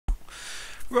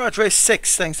Right, race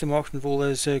 6, thanks to Mark and all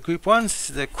those Group 1s. This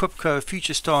is the Qipco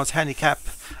Future Stars handicap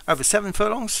over 7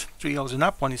 furlongs, 3 years and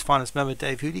up. One is Finest Moment,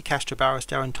 Dave Hooley, Castro Barris,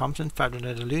 Darren Thompson, Fabio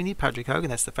Looney, Patrick Hogan,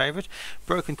 that's the favourite.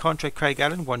 Broken Contract, Craig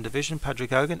Allen, 1 division,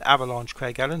 Patrick Hogan, Avalanche,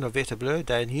 Craig Allen, Oveta Bleu,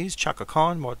 Dan Hughes, Chaka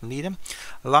Khan, Martin Needham,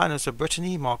 Linus of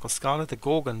Brittany, Michael Scarlett, The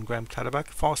Gorgon, Graham Clutterbuck,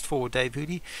 Fast Forward, Dave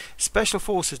Hooley, Special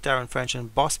Forces, Darren French,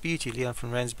 and Boss Beauty, Leon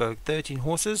from Rensburg. 13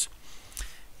 horses.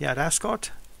 Yeah, at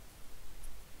Ascot.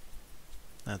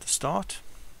 At the start,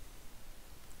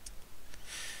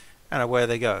 and away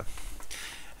they go.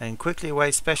 And quickly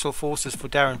away, Special Forces for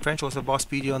Darren French, also Boss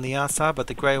Beauty on the outside, but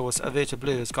the grey horse Oveta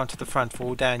Bleu has gone to the front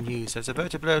for Dan Hughes. As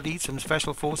Oveta Bleu leads from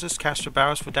Special Forces, Castro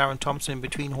Barris for Darren Thompson in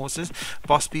between horses,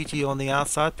 Boss Beauty on the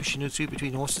outside, pushing through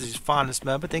between horses is Finest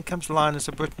Moment. Then comes Linus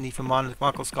of Brittany from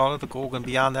Michael Scarlett, the Gorgon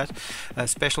beyond that.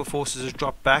 Special Forces has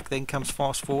dropped back, then comes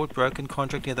Fast Forward, Broken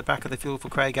Contract near the back of the field for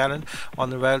Craig Allen.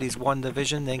 On the rail is 1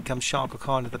 division, then comes Shaka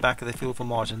Khan at the back of the field for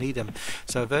Martin Needham.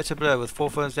 So Oveta Bleu with 4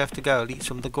 furlongs left to go leads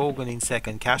from the Gorgon in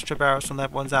second. Castro Barris on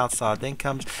that one's outside. Then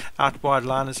comes out wide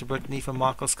Linus of Brittany from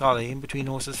Michael Scarlett. In between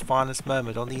horses, Finest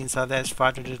Moment. On the inside there's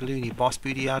Fabio Looney. Boss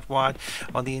Beauty out wide.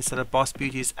 On the inside of Boss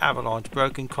Beauty is Avalanche.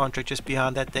 Broken Contract just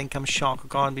behind that. Then comes Shaka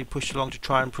Khan, be pushed along to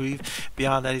try and prove.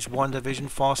 Behind that is 1 division.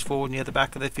 Fast Forward near the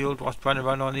back of the field. What's running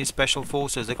around on his Special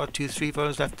Forces. They've got 3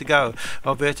 furlongs left to go.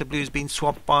 Oveta Bleu has been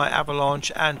swapped by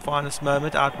Avalanche and Finest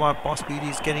Moment. Out wide Boss Beauty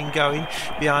is getting going.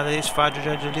 Behind that is Fabio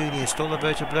Looney. Still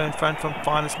Oveta Bleu in front from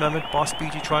Finest Moment. Boss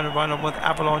Beauty trying to run on with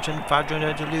Avalanche and Fabio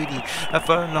Looney. A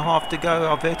furlong and a half to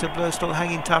go. Oveta Bleu still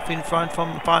hanging tough in front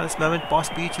from Finest Moment. Boss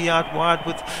Beauty out wide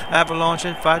with Avalanche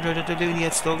and Fabio Looney.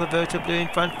 It's still Oveta Bleu in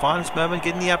front. Finest Moment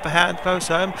getting the upper hand close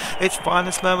home. It's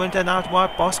Finest Moment and out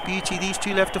wide Boss Beauty. These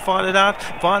two left to fight it out.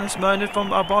 Finest Moment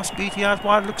from Boss Beauty out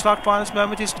wide. Looks like Finest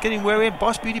Moment is getting wary.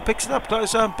 Boss Beauty picks it up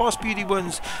close home. Boss Beauty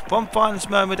wins from Finest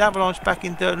Moment. Avalanche back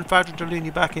in third and Fabio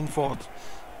Looney back in fourth.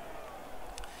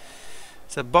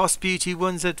 So Boss Beauty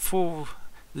wins it for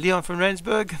Leon from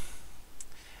Rensburg.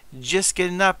 Just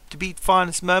getting up to beat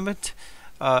Finest Moment.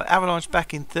 Avalanche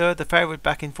back in third. The favourite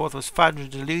back in fourth was Fabio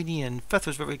Looney, and fifth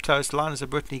was very close. Linus of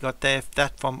Brittany got there,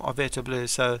 that from Oveta Bleu.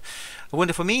 So a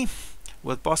winner for me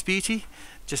with Boss Beauty,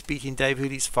 just beating Dave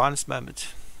Hooley's Finest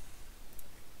Moment.